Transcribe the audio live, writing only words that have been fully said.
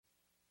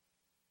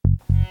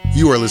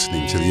You are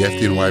listening to the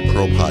FDNY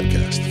Pro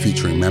podcast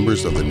featuring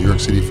members of the New York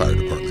City Fire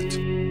Department.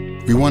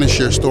 We want to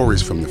share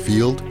stories from the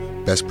field,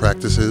 best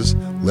practices,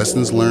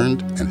 lessons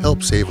learned, and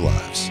help save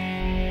lives.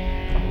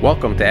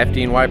 Welcome to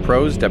FDNY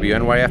Pro's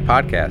WNYF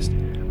podcast.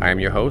 I am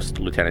your host,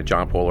 Lieutenant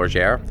John Paul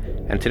Orgier,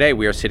 and today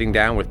we are sitting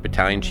down with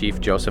Battalion Chief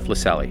Joseph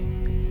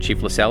Laselli. Chief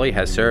Laselli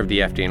has served the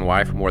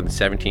FDNY for more than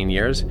 17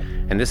 years,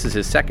 and this is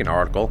his second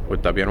article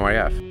with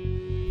WNYF.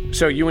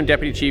 So you and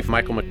Deputy Chief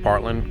Michael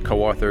McPartland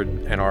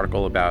co-authored an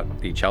article about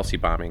the Chelsea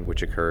bombing,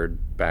 which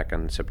occurred back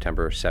on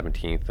September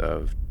 17th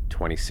of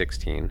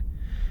 2016,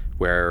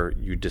 where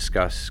you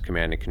discuss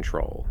command and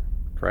control,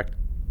 correct?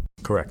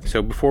 Correct.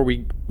 So before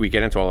we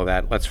get into all of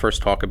that, let's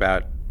first talk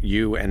about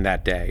you and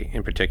that day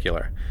in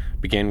particular.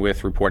 Begin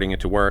with reporting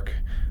into work,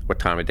 what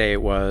time of day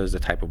it was,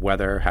 the type of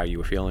weather, how you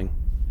were feeling.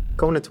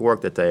 Going into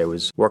work that day, I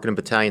was working in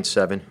Battalion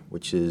 7,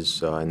 which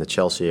is in the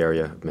Chelsea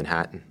area of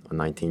Manhattan on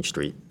 19th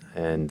Street.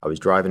 And I was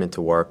driving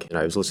into work, and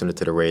I was listening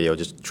to the radio,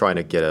 just trying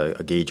to get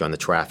a gauge on the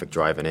traffic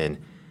driving in.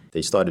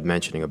 They started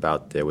mentioning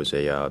about there was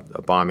a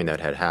bombing that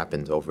had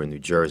happened over in New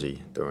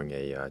Jersey during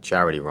a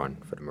charity run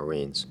for the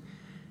Marines.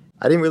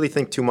 I didn't really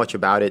think too much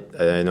about it.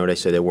 I know they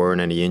said there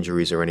weren't any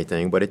injuries or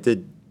anything, but it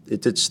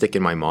did stick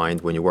in my mind.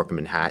 When you work in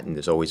Manhattan,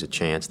 there's always a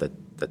chance that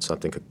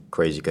something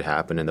crazy could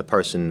happen. And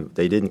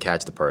they didn't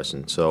catch the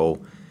person.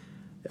 So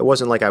it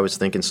wasn't like I was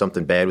thinking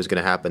something bad was going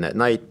to happen that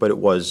night, but it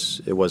was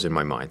in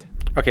my mind.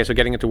 Okay, so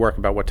getting into work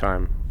about what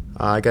time?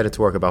 I got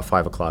into work about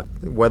 5 o'clock.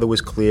 The weather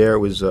was clear. It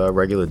was a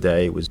regular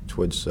day. It was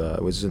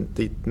in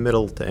the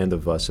middle to end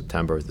of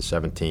September, the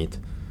 17th.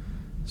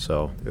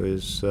 So it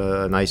was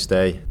a nice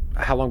day.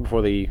 How long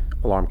before the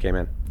alarm came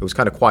in? It was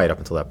kind of quiet up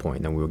until that point,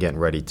 and then we were getting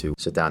ready to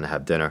sit down to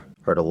have dinner.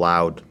 Heard a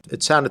loud,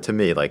 it sounded to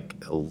me like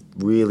a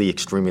really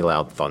extremely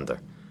loud thunder.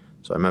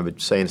 So I remember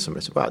saying to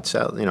somebody, I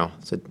said, I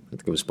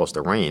think it was supposed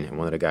to rain. And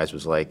one of the guys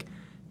was like,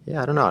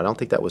 yeah, I don't know. I don't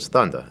think that was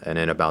thunder. And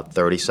then about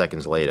 30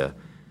 seconds later,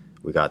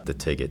 we got the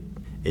ticket.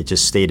 It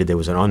just stated there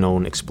was an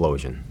unknown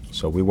explosion.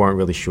 So we weren't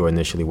really sure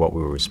initially what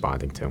we were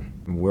responding to.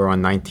 We're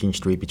on 19th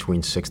Street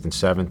between 6th and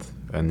 7th,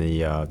 and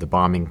the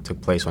bombing took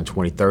place on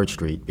 23rd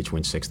Street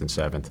between 6th and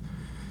 7th.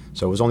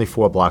 So it was only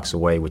 4 blocks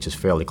away, which is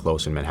fairly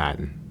close in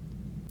Manhattan.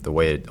 The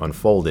way it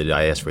unfolded,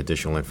 I asked for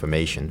additional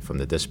information from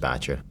the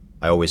dispatcher.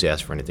 I always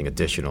ask for anything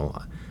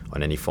additional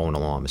on any phone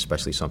alarm,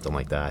 especially something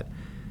like that.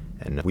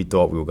 And we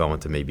thought we were going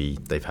to maybe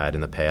they've had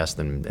in the past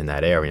in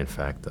that area, in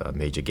fact,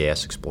 major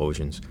gas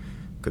explosions.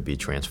 Could be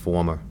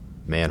transformer,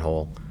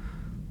 manhole.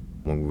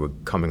 When we were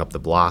coming up the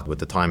block with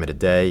the time of the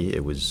day,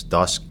 it was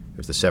dusk. It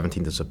was the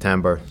 17th of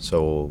September,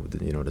 so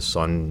the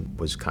sun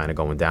was kind of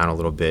going down a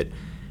little bit.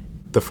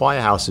 The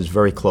firehouse is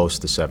very close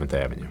to 7th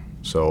Avenue.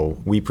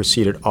 So we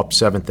proceeded up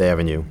 7th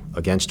Avenue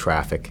against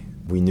traffic.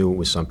 We knew it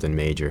was something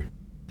major.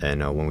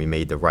 And when we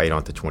made the right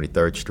onto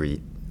 23rd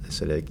Street, I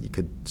said you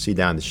could see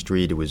down the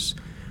street, it was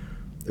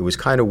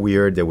kind of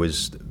weird. There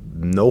was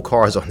no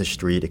cars on the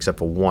street except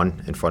for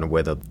one in front of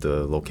where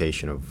the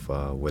location of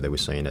where they were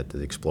saying that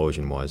the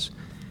explosion was.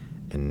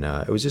 And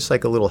it was just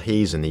like a little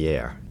haze in the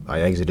air.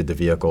 I exited the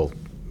vehicle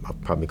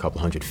probably a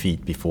couple hundred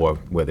feet before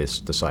where the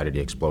site of the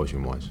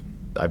explosion was.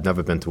 I've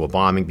never been to a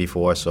bombing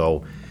before,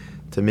 so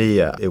to me,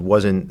 it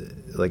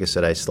wasn't, like I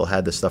said, I still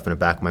had the stuff in the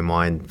back of my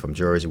mind from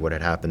Jersey, what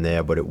had happened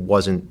there, but it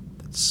wasn't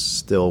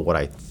still what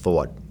I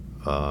thought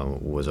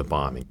was a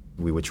bombing.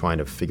 We were trying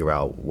to figure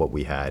out what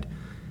we had,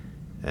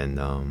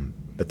 and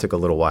it took a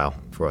little while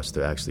for us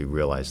to actually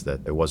realize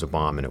that it was a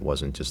bomb and it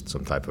wasn't just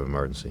some type of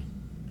emergency.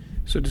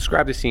 So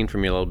describe the scene for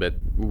me a little bit.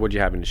 What did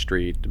you have in the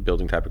street, the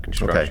building type of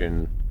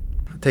construction? Okay.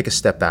 Take a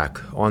step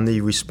back. On the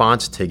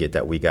response ticket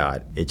that we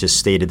got, it just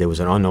stated there was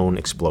an unknown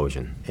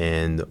explosion.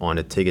 And on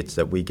the tickets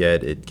that we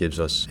get, it gives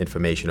us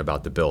information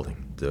about the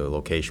building. The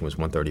location was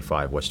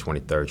 135 West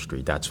 23rd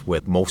Street. That's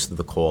where most of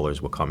the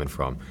callers were coming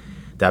from.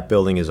 That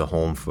building is a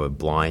home for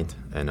blind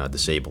and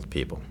disabled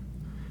people.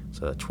 It's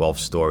a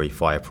 12-story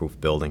fireproof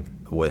building.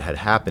 What had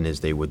happened is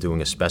they were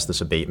doing asbestos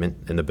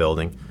abatement in the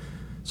building.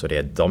 So they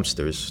had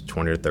dumpsters,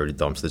 20 or 30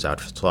 dumpsters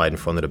outside in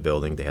front of the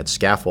building. They had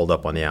scaffold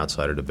up on the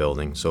outside of the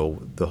building. So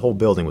the whole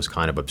building was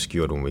kind of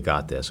obscured when we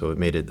got there. So it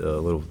made it a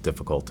little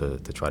difficult to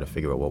try to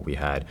figure out what we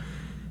had.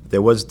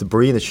 There was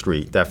debris in the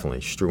street, definitely,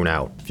 strewn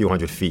out a few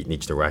hundred feet in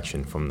each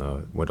direction from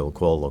where the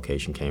call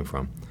location came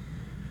from.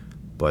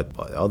 But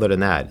other than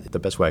that, the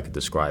best way I could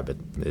describe it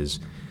is,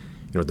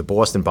 the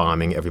Boston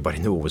bombing, everybody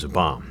knew it was a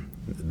bomb.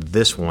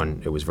 This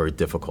one, it was very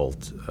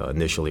difficult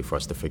initially for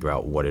us to figure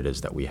out what it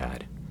is that we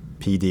had.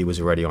 PD was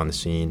already on the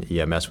scene.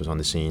 EMS was on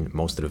the scene.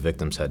 Most of the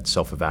victims had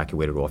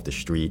self-evacuated off the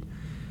street.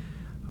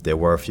 There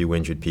were a few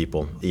injured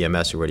people.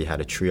 EMS already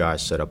had a triage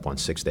set up on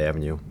 6th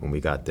Avenue when we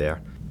got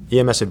there.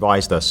 EMS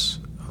advised us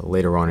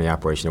later on in the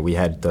operation that we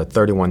had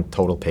 31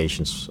 total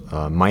patients,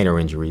 minor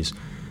injuries,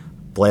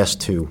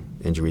 blast 2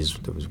 injuries,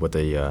 that was what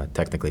they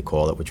technically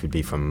call it, which would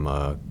be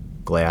from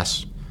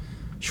glass,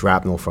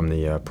 shrapnel from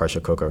the pressure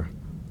cooker,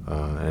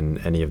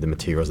 and any of the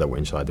materials that were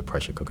inside the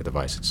pressure cooker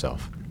device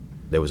itself.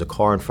 There was a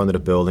car in front of the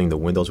building. The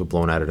windows were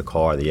blown out of the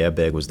car. The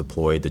airbag was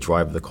deployed. The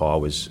driver of the car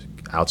was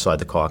outside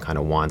the car kind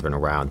of wandering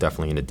around,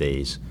 definitely in a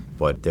daze.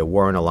 But there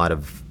weren't a lot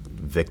of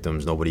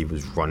victims. Nobody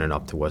was running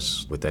up to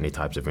us with any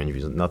types of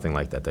injuries. Nothing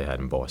like that they had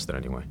in Boston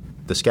anyway.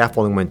 The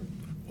scaffolding went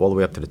all the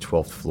way up to the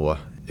 12th floor.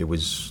 It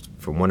was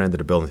from one end of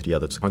the building to the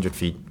other. It's 100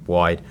 feet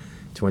wide,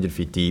 200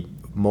 feet deep.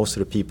 Most of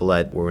the people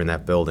that were in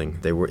that building,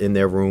 they were in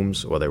their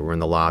rooms or they were in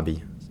the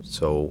lobby.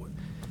 So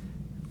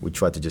we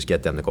tried to just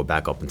get them to go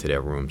back up into their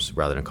rooms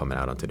rather than coming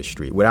out onto the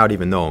street without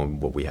even knowing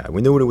what we had.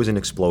 We knew it was an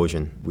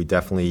explosion. We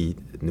definitely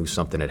knew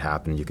something had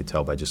happened. You could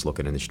tell by just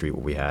looking in the street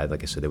what we had.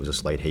 Like I said, there was a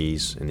slight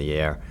haze in the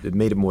air. It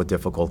made it more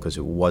difficult because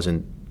it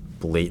wasn't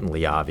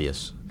blatantly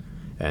obvious.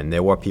 And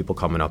there were people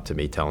coming up to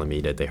me telling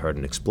me that they heard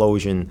an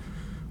explosion.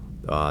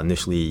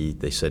 Initially,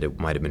 they said it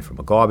might have been from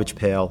a garbage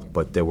pail,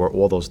 but there were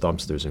all those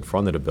dumpsters in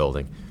front of the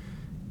building.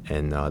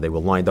 And they were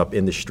lined up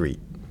in the street,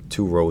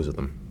 2 rows of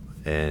them.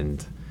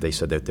 And they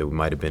said that there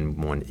might have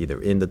been one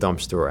either in the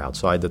dumpster or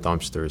outside the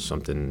dumpster,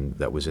 something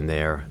that was in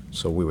there.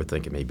 So we were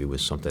thinking maybe it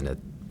was something that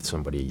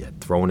somebody had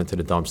thrown into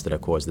the dumpster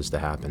that caused this to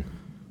happen.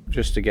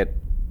 Just to get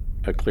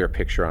a clear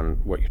picture on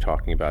what you're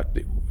talking about,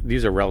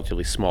 these are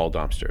relatively small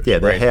dumpsters. Yeah,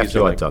 they're right?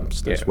 half-yard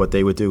dumpsters. Yeah. What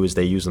they would do is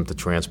they use them to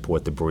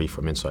transport debris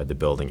from inside the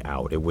building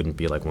out. It wouldn't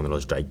be like one of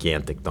those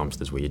gigantic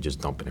dumpsters where you're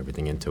just dumping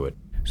everything into it.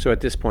 So at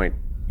this point,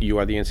 you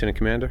are the incident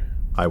commander?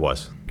 I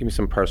was. Give me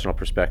some personal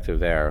perspective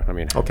there. I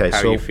mean, okay,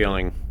 how so are you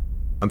feeling?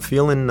 I'm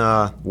feeling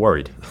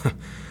worried.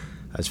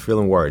 I was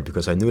feeling worried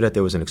because I knew that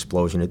there was an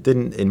explosion. It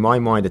didn't, in my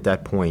mind at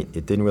that point,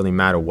 it didn't really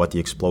matter what the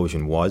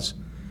explosion was.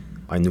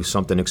 I knew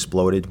something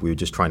exploded. We were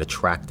just trying to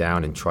track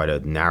down and try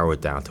to narrow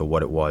it down to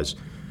what it was.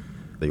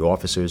 The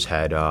officers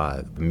had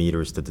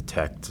meters to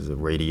detect the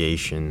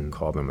radiation,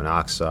 carbon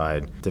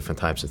monoxide, different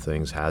types of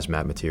things,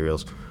 hazmat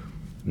materials.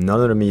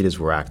 None of the meters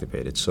were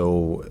activated,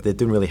 so it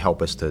didn't really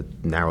help us to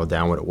narrow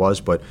down what it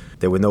was, but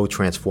there were no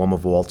transformer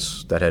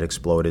vaults that had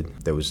exploded.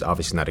 There was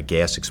obviously not a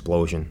gas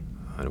explosion,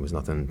 and it was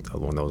nothing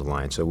along those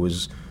lines. So it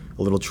was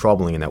a little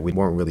troubling in that we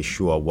weren't really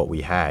sure what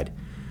we had.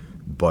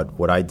 But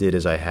what I did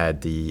is I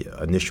had the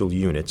initial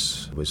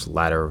units, it was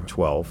ladder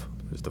 12,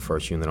 it was the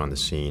first unit on the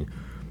scene,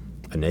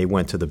 and they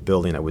went to the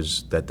building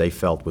that they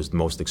felt was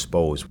most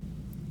exposed.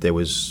 There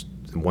was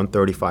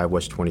 135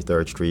 West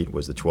 23rd Street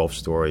was the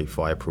 12-story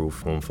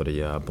fireproof home for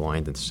the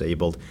blind and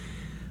disabled.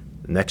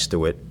 Next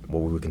to it, what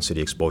we would consider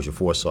the exposure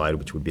 4 side,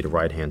 which would be the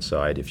right-hand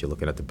side if you're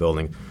looking at the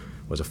building,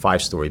 was a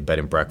 5-story bed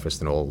and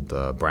breakfast, an old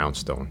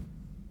brownstone.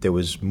 There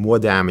was more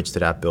damage to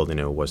that building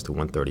than it was to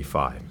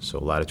 135. So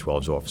Ladder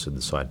 12's officer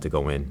decided to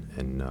go in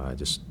and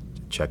just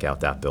check out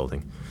that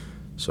building.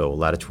 So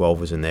Ladder 12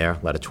 was in there.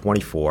 Ladder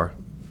 24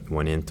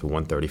 went into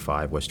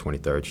 135 West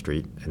 23rd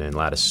Street, and then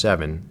Ladder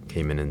 7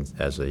 came in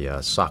as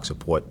a shock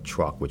support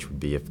truck, which would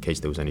be in case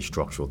there was any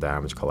structural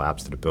damage,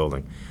 collapse to the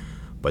building.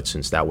 But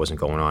since that wasn't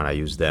going on, I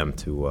used them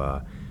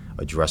to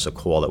address a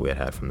call that we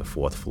had from the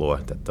 4th floor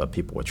that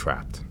people were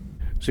trapped.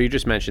 So you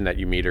just mentioned that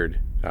you metered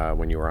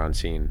when you were on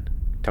scene.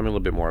 Tell me a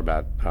little bit more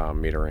about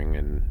metering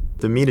and...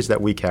 The meters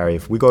that we carry,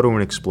 if we go to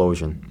an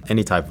explosion,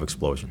 any type of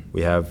explosion,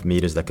 we have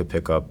meters that could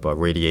pick up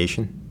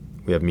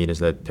radiation. We have meters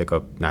that pick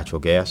up natural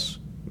gas,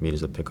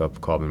 meters that pick up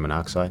carbon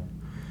monoxide.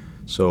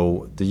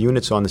 So the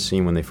units on the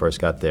scene when they first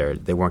got there,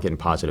 they weren't getting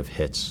positive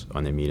hits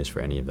on their meters for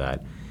any of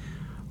that.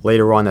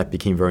 Later on, that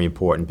became very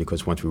important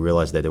because once we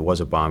realized that there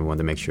was a bomb, we wanted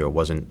to make sure it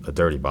wasn't a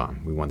dirty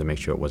bomb. We wanted to make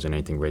sure it wasn't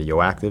anything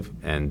radioactive,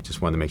 and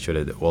just wanted to make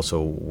sure that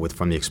also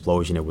from the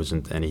explosion, it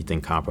wasn't anything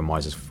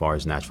compromised as far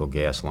as natural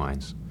gas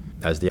lines.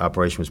 As the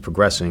operation was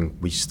progressing,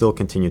 we still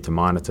continued to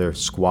monitor.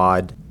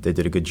 Squad, they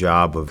did a good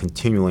job of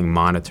continuing to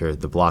monitor.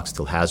 The blocks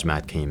till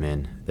hazmat came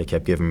in. They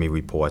kept giving me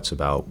reports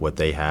about what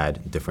they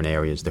had, different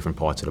areas, different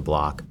parts of the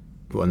block.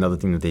 Another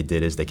thing that they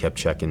did is they kept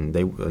checking.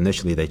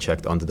 Initially, they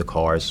checked under the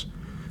cars.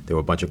 There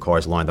were a bunch of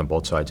cars lined on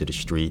both sides of the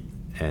street,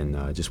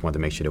 and just wanted to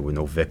make sure there were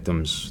no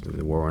victims.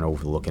 They weren't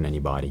overlooking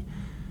anybody.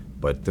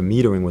 But the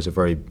metering was a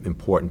very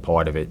important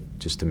part of it,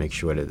 just to make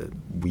sure that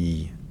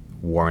we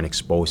weren't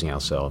exposing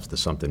ourselves to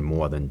something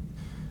more than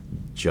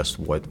just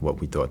what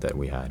we thought that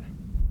we had.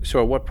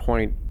 So at what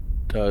point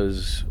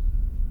does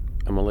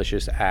a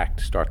malicious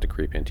act start to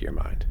creep into your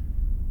mind?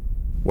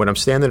 When I'm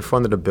standing in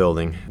front of the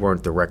building, we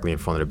weren't directly in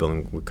front of the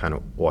building, we're kind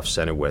of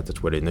off-center with.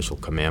 That's where the initial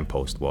command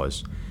post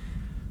was.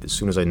 As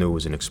soon as I knew it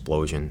was an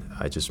explosion,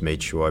 I just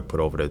made sure I put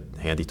over the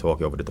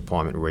handy-talkie over the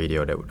department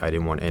radio that I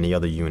didn't want any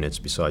other units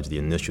besides the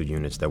initial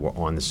units that were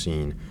on the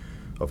scene,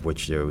 of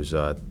which there was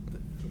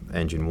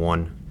Engine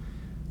 1,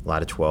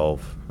 Ladder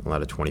 12, and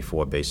Ladder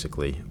 24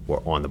 basically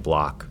were on the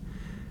block.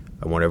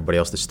 I want everybody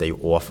else to stay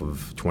off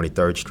of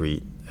 23rd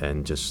Street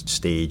and just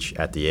stage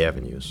at the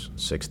avenues,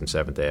 6th and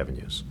 7th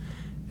Avenues.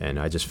 And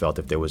I just felt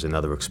if there was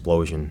another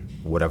explosion,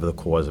 whatever the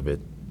cause of it,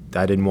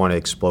 I didn't want to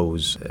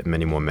expose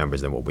many more members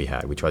than what we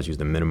had. We tried to use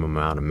the minimum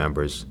amount of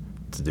members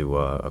to do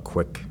a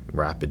quick,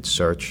 rapid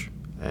search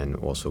and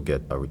also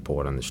get a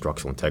report on the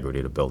structural integrity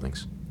of the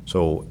buildings.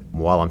 So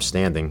while I'm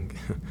standing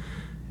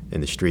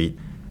in the street,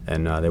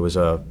 and there was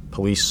a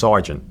police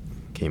sergeant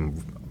came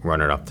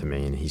running up to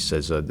me, and he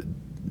says,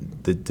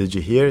 did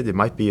you hear there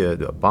might be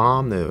a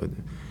bomb?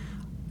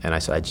 And I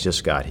said, I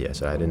just got here.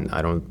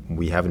 So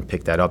we haven't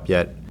picked that up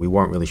yet. We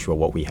weren't really sure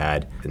what we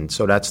had. And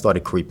so that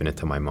started creeping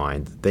into my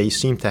mind. They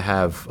seemed to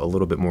have a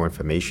little bit more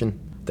information.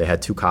 They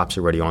had 2 cops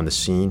already on the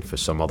scene for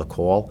some other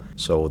call.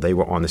 So they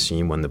were on the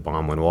scene when the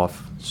bomb went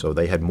off. So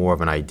they had more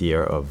of an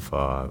idea of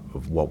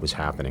what was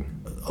happening.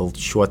 A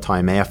short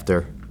time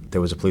after, there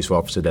was a police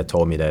officer that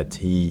told me that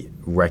he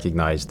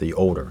recognized the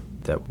odor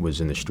that was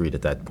in the street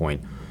at that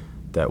point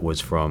that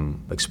was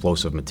from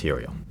explosive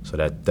material. So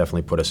that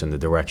definitely put us in the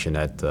direction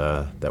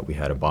that we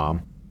had a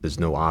bomb. There's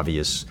no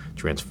obvious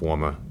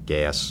transformer,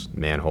 gas,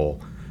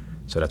 manhole.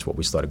 So that's what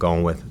we started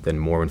going with. Then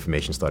more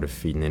information started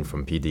feeding in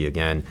from PD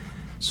again.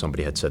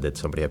 Somebody had said that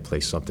somebody had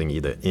placed something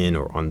either in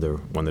or under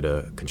one of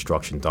the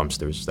construction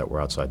dumpsters that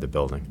were outside the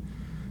building.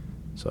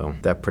 So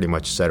that pretty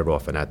much set it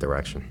off in that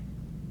direction.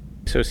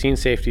 So scene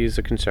safety is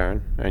a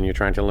concern, and you're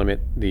trying to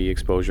limit the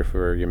exposure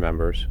for your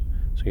members.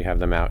 So you have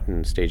them out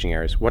in staging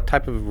areas. What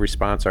type of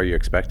response are you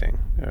expecting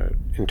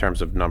in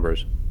terms of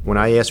numbers? When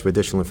I asked for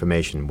additional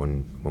information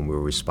when we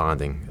were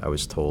responding, I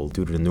was told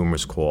due to the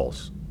numerous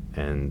calls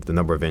and the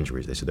number of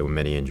injuries, they said there were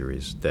many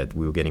injuries, that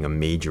we were getting a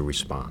major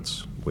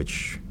response,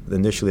 which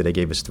initially they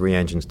gave us 3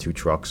 engines, 2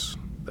 trucks,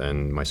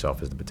 and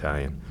myself as the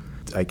battalion.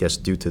 I guess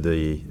due to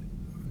the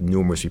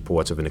numerous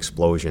reports of an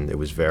explosion, it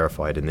was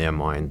verified in their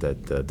mind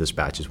that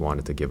dispatchers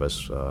wanted to give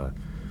us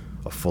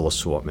a full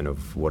assortment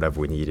of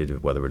whatever we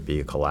needed, whether it be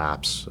a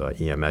collapse,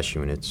 EMS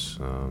units,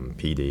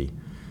 PD.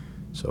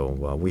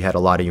 So we had a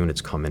lot of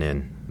units coming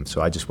in. And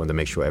so I just wanted to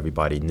make sure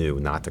everybody knew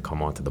not to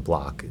come onto the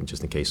block,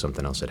 just in case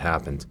something else had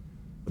happened.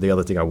 The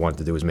other thing I wanted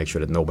to do was make sure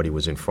that nobody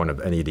was in front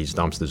of any of these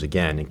dumpsters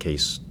again in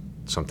case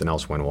something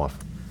else went off.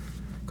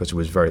 Because it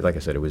was like I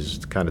said, it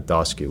was kind of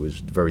dusk. It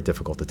was very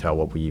difficult to tell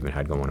what we even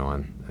had going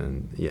on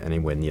and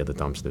anywhere near the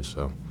dumpsters.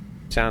 So,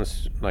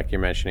 sounds like you're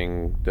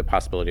mentioning the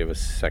possibility of a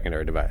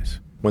secondary device.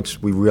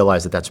 Once we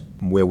realized that that's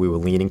where we were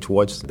leaning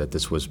towards, that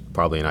this was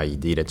probably an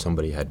IED that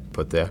somebody had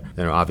put there,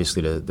 then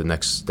obviously the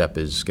next step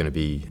is going to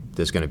be,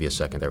 there's going to be a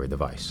secondary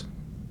device.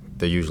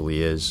 There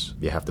usually is.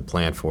 You have to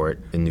plan for it.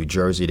 In New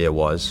Jersey there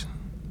was,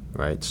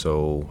 right?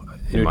 So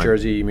New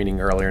Jersey, meaning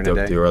earlier in the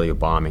day? The earlier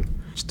bombing.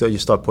 Still, you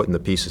start putting the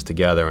pieces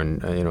together,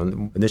 and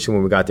initially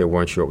when we got there, we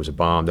weren't sure it was a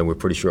bomb. Then we were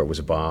pretty sure it was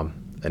a bomb,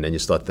 and then you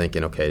start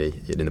thinking, okay,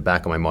 in the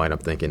back of my mind, I'm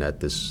thinking that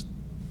this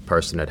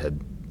person that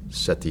had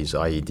set these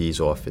IEDs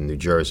off in New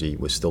Jersey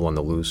was still on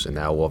the loose, and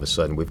now all of a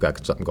sudden we've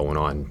got something going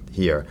on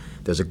here.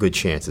 There's a good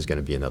chance there's going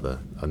to be another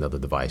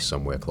device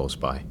somewhere close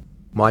by.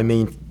 My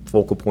main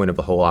focal point of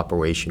the whole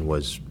operation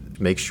was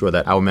make sure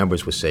that our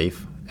members were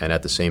safe, and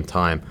at the same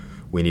time,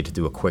 we need to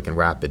do a quick and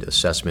rapid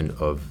assessment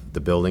of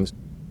the buildings.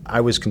 I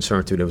was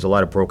concerned, too. There was a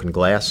lot of broken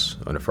glass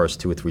on the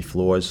first 2 or 3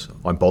 floors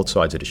on both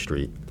sides of the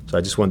street. So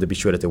I just wanted to be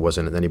sure that there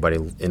wasn't anybody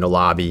in the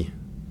lobby,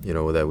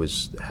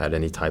 that had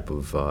any type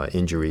of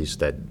injuries,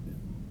 that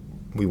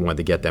we wanted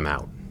to get them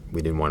out.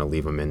 We didn't want to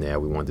leave them in there.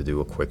 We wanted to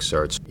do a quick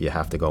search. You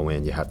have to go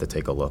in, you have to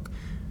take a look,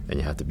 and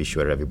you have to be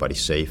sure that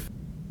everybody's safe.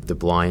 The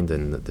blind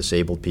and the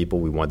disabled people,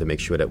 we wanted to make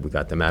sure that we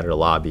got them out of the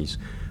lobbies,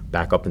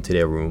 back up into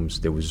their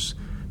rooms. There was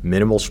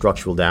minimal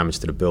structural damage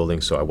to the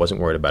building, so I wasn't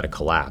worried about a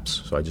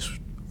collapse. So I just,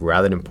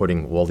 rather than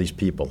putting all these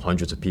people,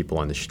 hundreds of people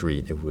on the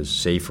street, it was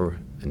safer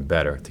and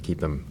better to keep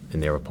them in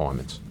their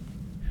apartments.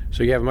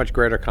 So you have a much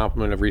greater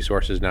complement of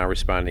resources now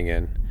responding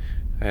in.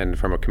 And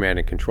from a command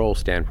and control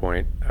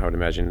standpoint, I would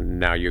imagine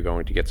now you're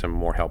going to get some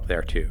more help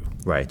there too.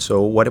 Right.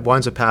 So what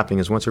winds up happening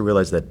is once I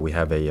realize that we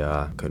have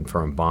a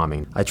confirmed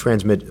bombing, I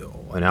transmit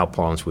an out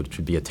parlance, which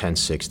would be a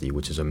 1060,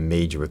 which is a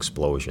major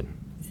explosion.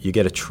 You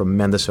get a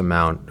tremendous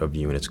amount of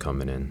units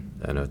coming in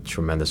and a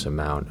tremendous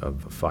amount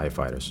of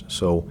firefighters.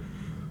 So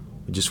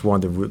we just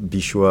wanted to be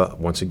sure,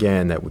 once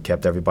again, that we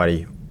kept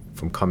everybody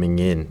from coming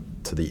in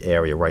to the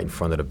area right in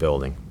front of the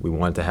building. We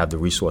wanted to have the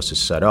resources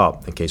set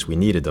up in case we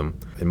needed them.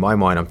 In my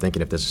mind, I'm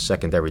thinking if there's a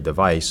secondary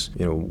device,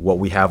 what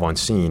we have on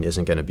scene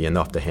isn't going to be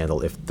enough to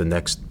handle if the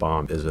next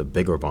bomb is a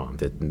bigger bomb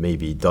that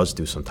maybe does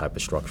do some type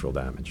of structural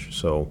damage.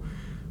 So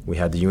we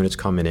had the units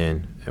coming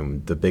in,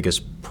 and the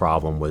biggest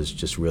problem was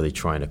just really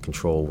trying to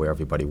control where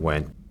everybody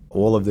went.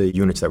 All of the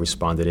units that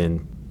responded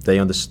in, they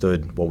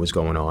understood what was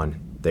going on.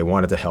 They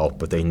wanted to help,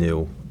 but they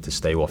knew to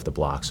stay off the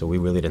block. So we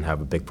really didn't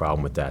have a big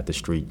problem with that. The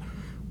street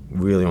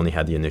really only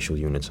had the initial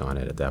units on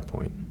it at that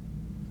point.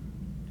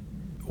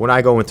 When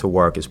I go into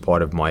work as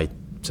part of my,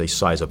 say,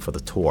 size up for the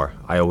tour,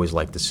 I always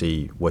like to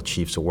see what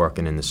chiefs are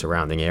working in the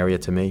surrounding area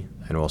to me,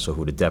 and also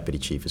who the deputy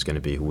chief is going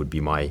to be,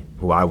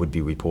 who I would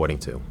be reporting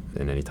to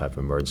in any type of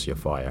emergency or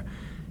fire.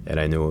 And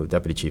I knew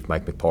Deputy Chief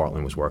Mike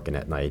McPartland was working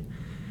at night.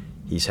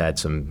 He's had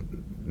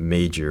some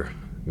major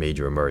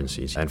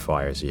emergencies and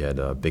fires. He had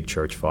a big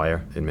church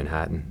fire in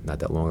Manhattan not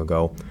that long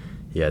ago.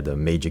 He had a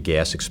major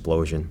gas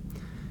explosion.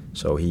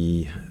 So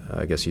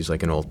I guess he's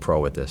like an old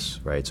pro at this,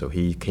 right? So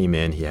he came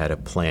in, he had a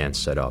plan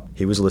set up.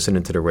 He was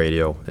listening to the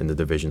radio in the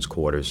division's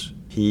quarters.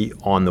 He,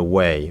 on the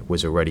way,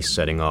 was already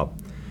setting up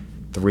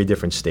 3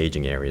 different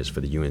staging areas for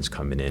the units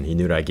coming in. He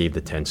knew that I gave the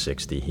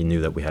 1060. He knew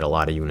that we had a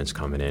lot of units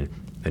coming in,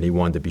 and he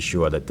wanted to be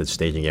sure that the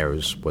staging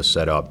areas was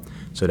set up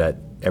so that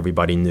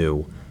everybody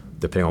knew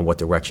depending on what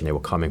direction they were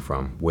coming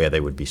from, where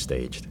they would be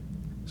staged.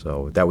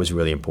 So that was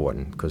really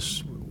important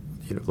because,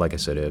 like I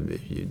said,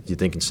 you're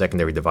thinking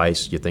secondary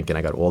device, you're thinking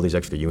I got all these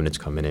extra units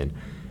coming in,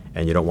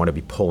 and you don't want to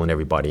be pulling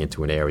everybody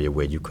into an area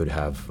where you could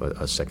have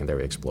a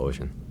secondary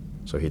explosion.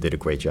 So he did a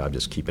great job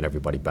just keeping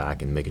everybody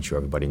back and making sure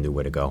everybody knew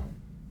where to go.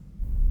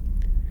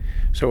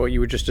 So what you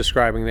were just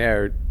describing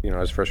there,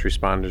 as first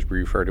responders, we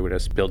refer to it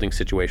as building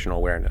situational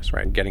awareness,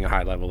 right? Getting a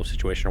high level of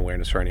situational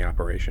awareness for any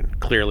operation.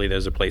 Clearly,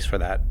 there's a place for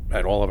that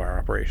at all of our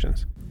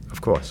operations.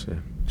 Of course, yeah.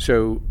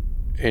 So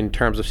in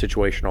terms of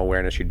situational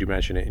awareness, you do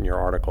mention it in your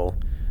article.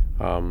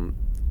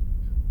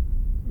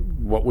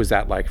 What was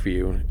that like for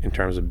you in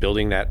terms of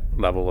building that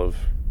level of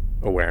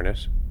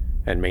awareness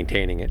and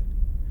maintaining it?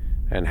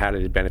 And how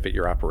did it benefit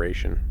your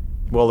operation?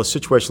 Well, the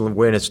situational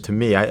awareness, to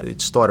me,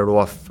 it started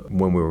off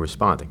when we were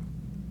responding.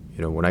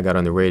 When I got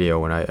on the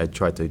radio and I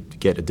tried to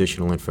get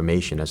additional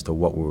information as to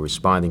what we were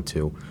responding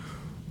to,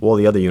 all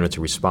the other units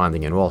are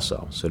responding in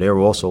also. So they were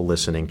also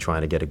listening, trying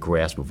to get a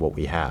grasp of what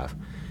we have.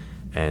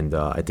 And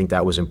I think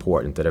that was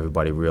important, that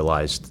everybody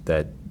realized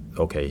that,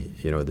 okay,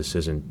 this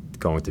isn't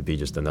going to be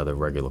just another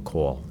regular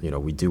call.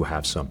 We do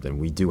have something.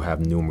 We do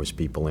have numerous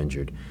people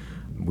injured.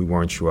 We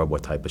weren't sure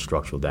what type of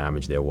structural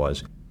damage there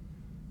was.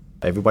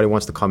 Everybody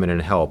wants to come in and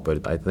help,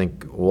 but I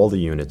think all the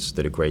units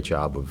did a great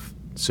job of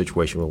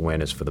situational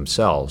awareness for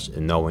themselves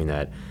and knowing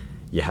that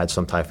you had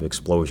some type of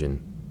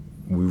explosion.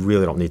 We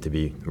really don't need to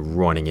be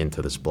running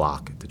into this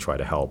block to try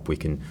to help. We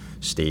can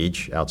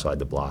stage outside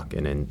the block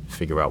and then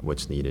figure out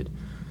what's needed.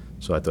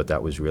 So I thought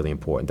that was really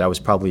important. That was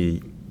probably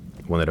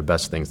one of the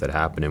best things that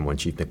happened. And when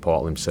Chief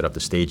McPartland set up the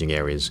staging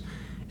areas,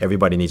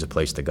 everybody needs a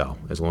place to go.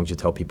 As long as you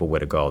tell people where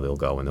to go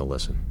and they'll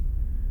listen.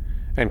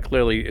 And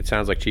clearly it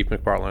sounds like Chief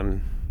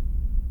McPartland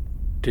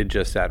did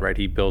just that, right?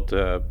 He built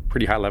a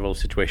pretty high level of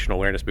situational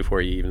awareness before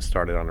he even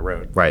started on the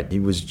road. Right. He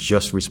was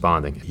just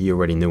responding. He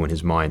already knew in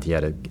his mind. He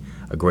had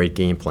a great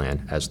game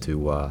plan as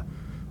to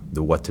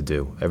what to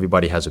do.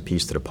 Everybody has a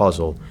piece to the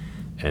puzzle,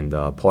 and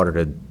part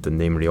of the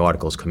name of the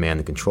article is command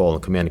and control.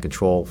 And command and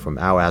control from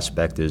our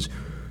aspect is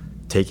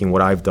taking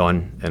what I've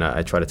done, and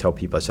I try to tell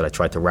people, I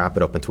tried to wrap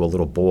it up into a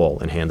little ball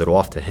and hand it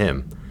off to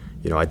him.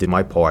 I did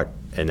my part,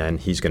 and then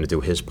he's going to do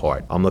his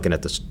part. I'm looking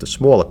at the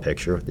smaller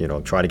picture,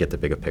 try to get the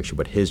bigger picture,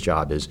 but his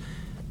job is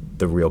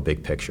the real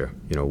big picture.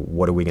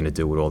 What are we going to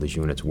do with all these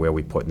units? Where are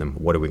we putting them?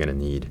 What are we going to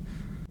need?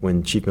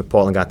 When Chief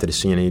McPartland got to the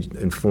scene, he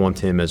informed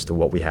him as to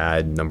what we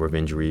had, number of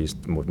injuries,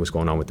 what was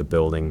going on with the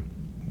building,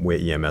 where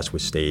EMS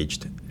was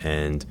staged,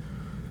 and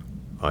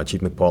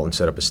Chief McPartland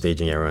set up a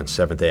staging area on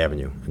 7th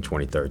Avenue and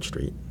 23rd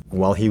Street.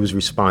 While he was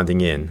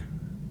responding in,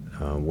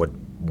 what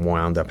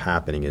wound up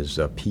happening is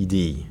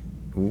PD,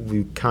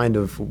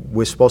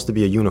 we're supposed to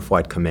be a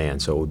unified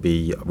command, so it would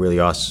be really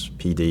us,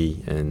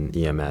 PD, and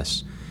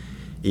EMS.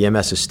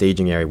 EMS's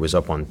staging area was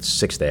up on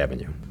 6th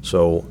Avenue.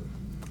 So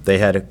they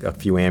had a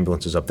few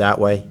ambulances up that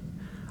way.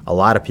 A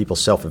lot of people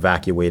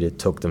self-evacuated,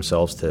 took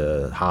themselves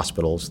to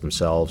hospitals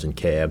themselves in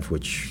cabs,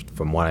 which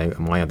from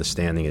my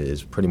understanding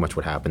is pretty much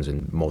what happens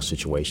in most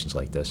situations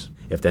like this.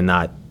 If they're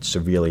not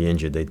severely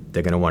injured,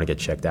 they're going to want to get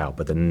checked out,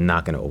 but they're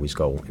not going to always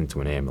go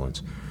into an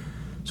ambulance.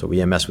 So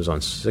EMS was on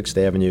 6th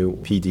Avenue.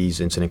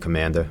 PD's incident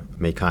commander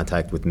made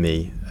contact with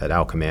me at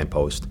our command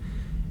post.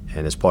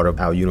 And as part of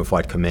our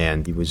unified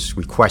command, he was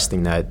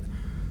requesting that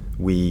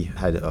we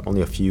had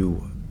only a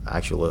few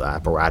actual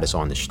apparatus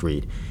on the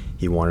street.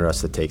 He wanted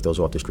us to take those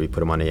off the street, put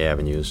them on the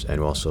avenues,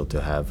 and also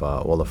to have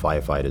all the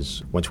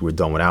firefighters, once we were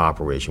done with our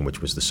operation,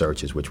 which was the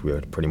searches, which we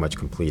had pretty much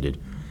completed,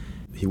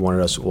 he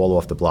wanted us all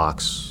off the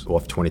blocks,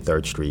 off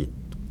 23rd Street,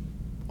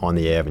 on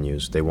the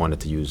avenues. They wanted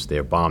to use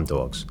their bomb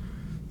dogs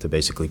to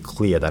basically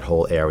clear that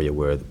whole area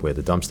where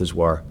the dumpsters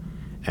were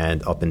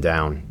and up and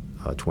down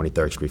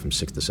 23rd Street from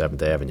 6th to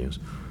 7th Avenues.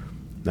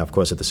 Now, of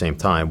course, at the same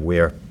time,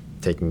 we're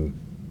taking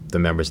the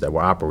members that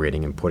were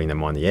operating and putting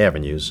them on the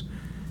avenues.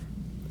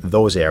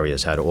 Those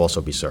areas had to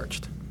also be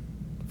searched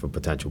for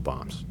potential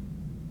bombs.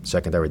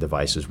 Secondary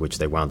devices, which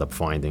they wound up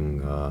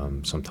finding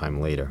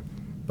sometime later,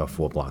 about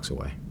 4 blocks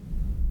away.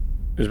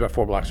 It was about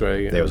 4 blocks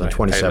away. It was on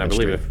 27th Street. I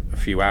believe a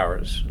few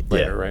hours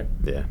later, right?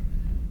 Yeah.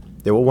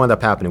 What wound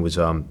up happening was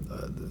a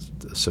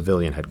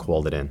civilian had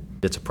called it in.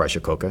 It's a pressure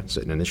cooker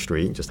sitting in the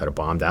street, just had a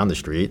bomb down the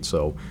street,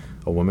 so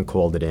a woman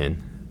called it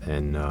in,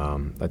 and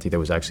I think there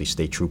was actually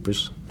state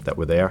troopers that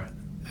were there,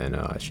 and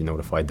she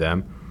notified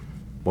them.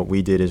 What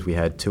we did is we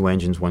had 2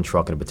 engines, 1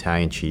 truck, and a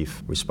battalion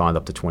chief respond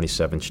up to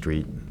 27th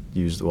Street,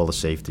 used all the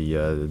safety,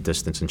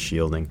 distance and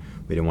shielding.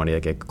 We didn't want to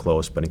get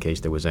close, but in case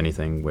there was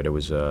anything where there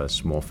was a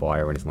small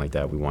fire or anything like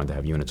that, we wanted to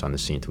have units on the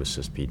scene to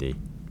assist PD.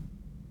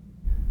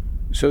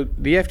 So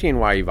the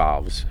FDNY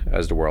evolves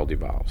as the world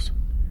evolves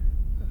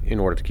in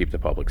order to keep the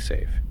public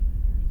safe.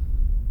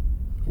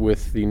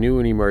 With the new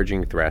and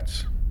emerging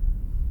threats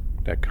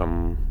that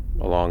come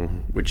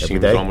along, which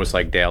seems almost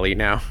like daily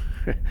now,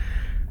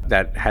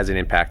 that has an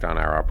impact on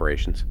our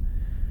operations.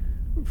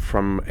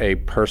 From a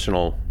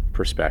personal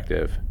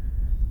perspective,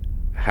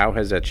 how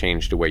has that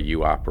changed the way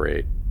you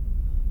operate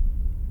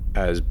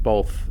as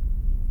both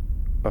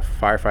a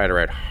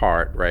firefighter at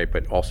heart, right,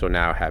 but also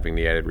now having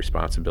the added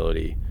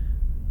responsibility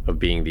of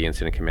being the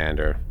incident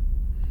commander,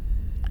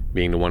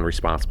 being the one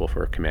responsible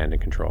for command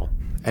and control?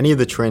 Any of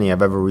the training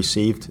I've ever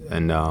received,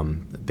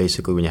 and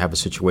basically when you have a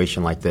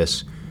situation like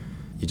this,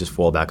 you just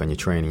fall back on your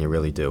training. You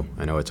really do.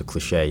 I know it's a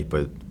cliche,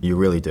 but you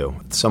really do.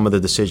 Some of the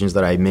decisions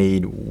that I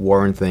made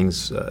weren't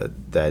things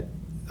that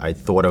I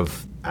thought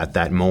of at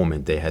that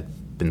moment. They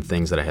had been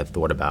things that I had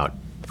thought about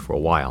for a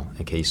while.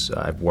 In case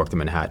I've worked in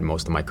Manhattan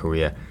most of my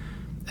career,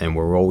 and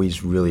we're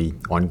always really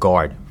on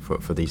guard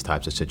for these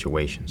types of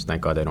situations.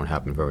 Thank God they don't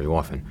happen very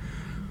often.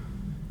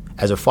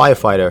 As a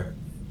firefighter,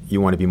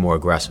 you want to be more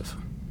aggressive.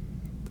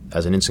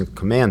 As an incident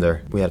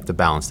commander, we have to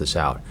balance this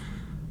out.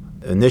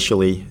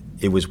 Initially,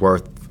 it was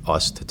worth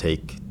us to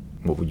take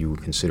what you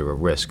would consider a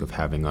risk of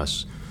having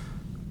us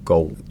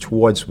go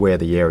towards where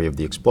the area of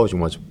the explosion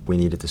was. We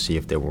needed to see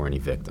if there were any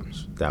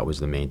victims. That was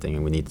the main thing,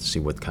 and we needed to see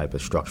what type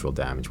of structural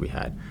damage we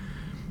had.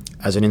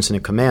 As an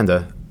incident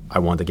commander, I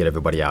wanted to get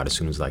everybody out as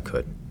soon as I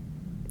could.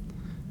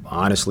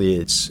 Honestly,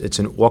 it's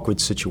an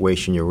awkward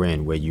situation you're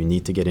in where you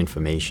need to get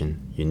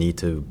information, you need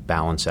to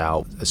balance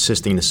out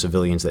assisting the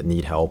civilians that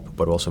need help,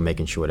 but also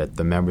making sure that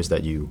the members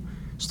that you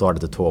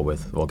started the tour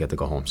with all get to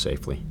go home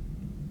safely.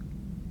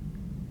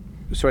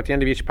 So at the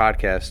end of each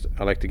podcast,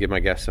 I like to give my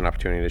guests an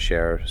opportunity to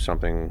share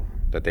something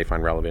that they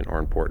find relevant or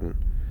important.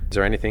 Is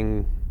there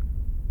anything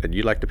that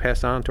you'd like to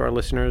pass on to our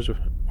listeners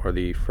or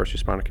the first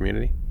responder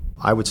community?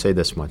 I would say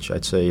this much.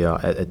 I'd say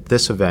at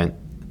this event,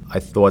 I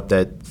thought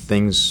that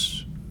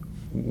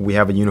we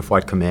have a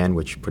unified command,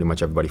 which pretty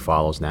much everybody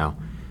follows now.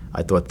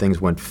 I thought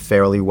things went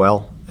fairly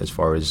well as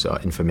far as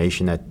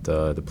information that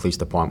the police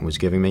department was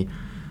giving me.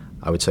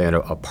 I would say on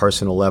a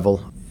personal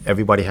level,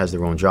 everybody has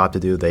their own job to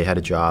do. They had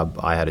a job,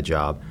 I had a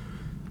job.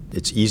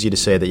 It's easy to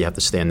say that you have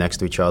to stand next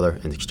to each other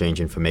and exchange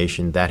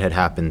information. That had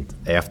happened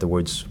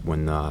afterwards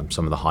when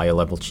some of the higher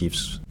level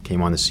chiefs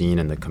came on the scene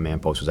and the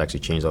command post was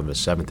actually changed over to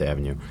 7th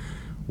Avenue,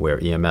 where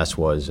EMS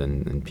was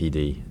and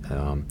PD.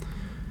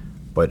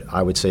 But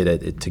I would say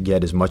that to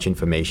get as much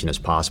information as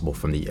possible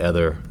from the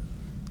other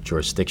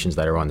jurisdictions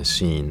that are on the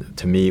scene,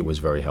 to me it was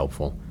very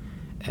helpful.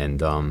 And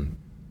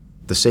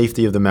the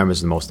safety of the members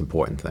is the most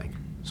important thing.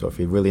 So if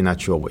you're really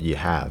not sure what you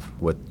have,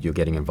 what you're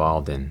getting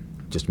involved in,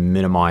 just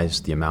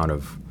minimize the amount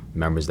of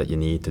members that you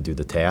need to do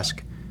the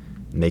task.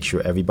 Make sure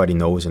everybody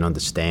knows and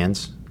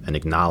understands and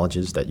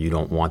acknowledges that you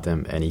don't want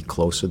them any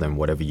closer than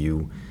whatever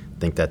you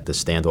think that the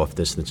standoff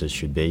distances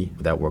should be.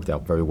 That worked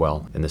out very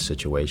well in this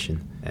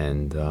situation.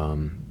 And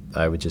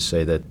I would just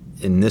say that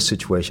in this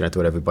situation, I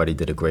thought everybody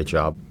did a great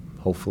job.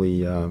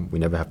 Hopefully we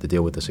never have to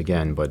deal with this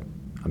again, but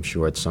I'm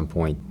sure at some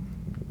point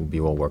we'll be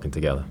all working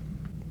together.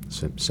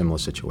 Similar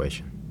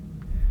situation.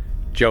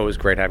 Joe, it was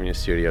great having you in the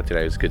studio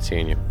today. It was good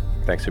seeing you.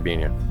 Thanks for being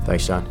here.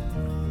 Thanks, John.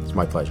 It's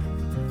my pleasure.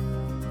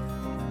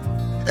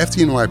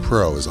 FDNY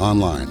Pro is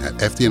online at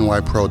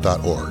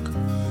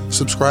fdnypro.org.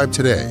 Subscribe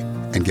today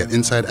and get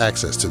inside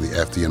access to the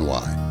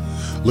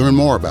FDNY. Learn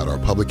more about our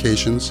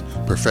publications,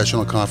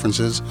 professional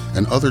conferences,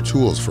 and other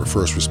tools for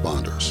first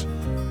responders.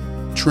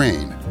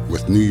 Train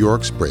with New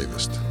York's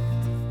bravest.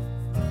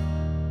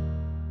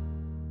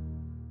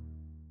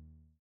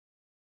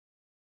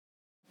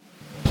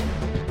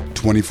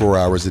 "24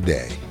 hours a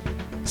day,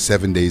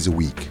 7 days a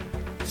week,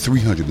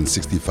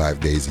 365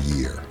 days a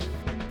year.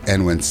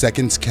 And when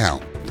seconds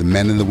count, the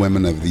men and the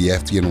women of the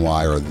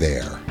FDNY are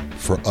there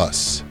for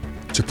us,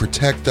 to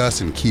protect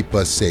us and keep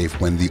us safe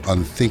when the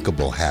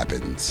unthinkable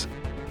happens.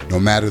 No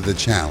matter the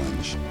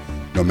challenge,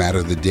 no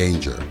matter the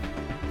danger,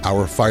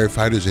 our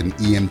firefighters and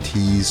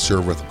EMTs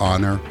serve with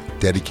honor,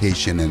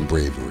 dedication, and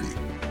bravery.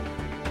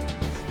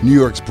 New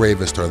York's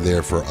bravest are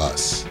there for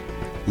us.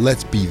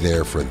 Let's be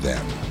there for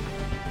them.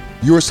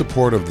 Your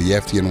support of the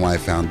FDNY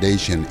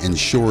Foundation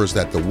ensures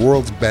that the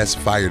world's best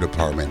fire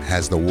department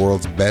has the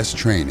world's best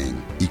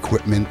training,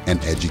 equipment,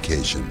 and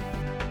education.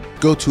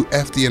 Go to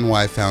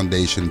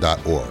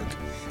fdnyfoundation.org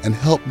and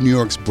help New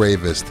York's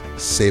bravest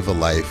save a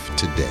life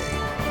today.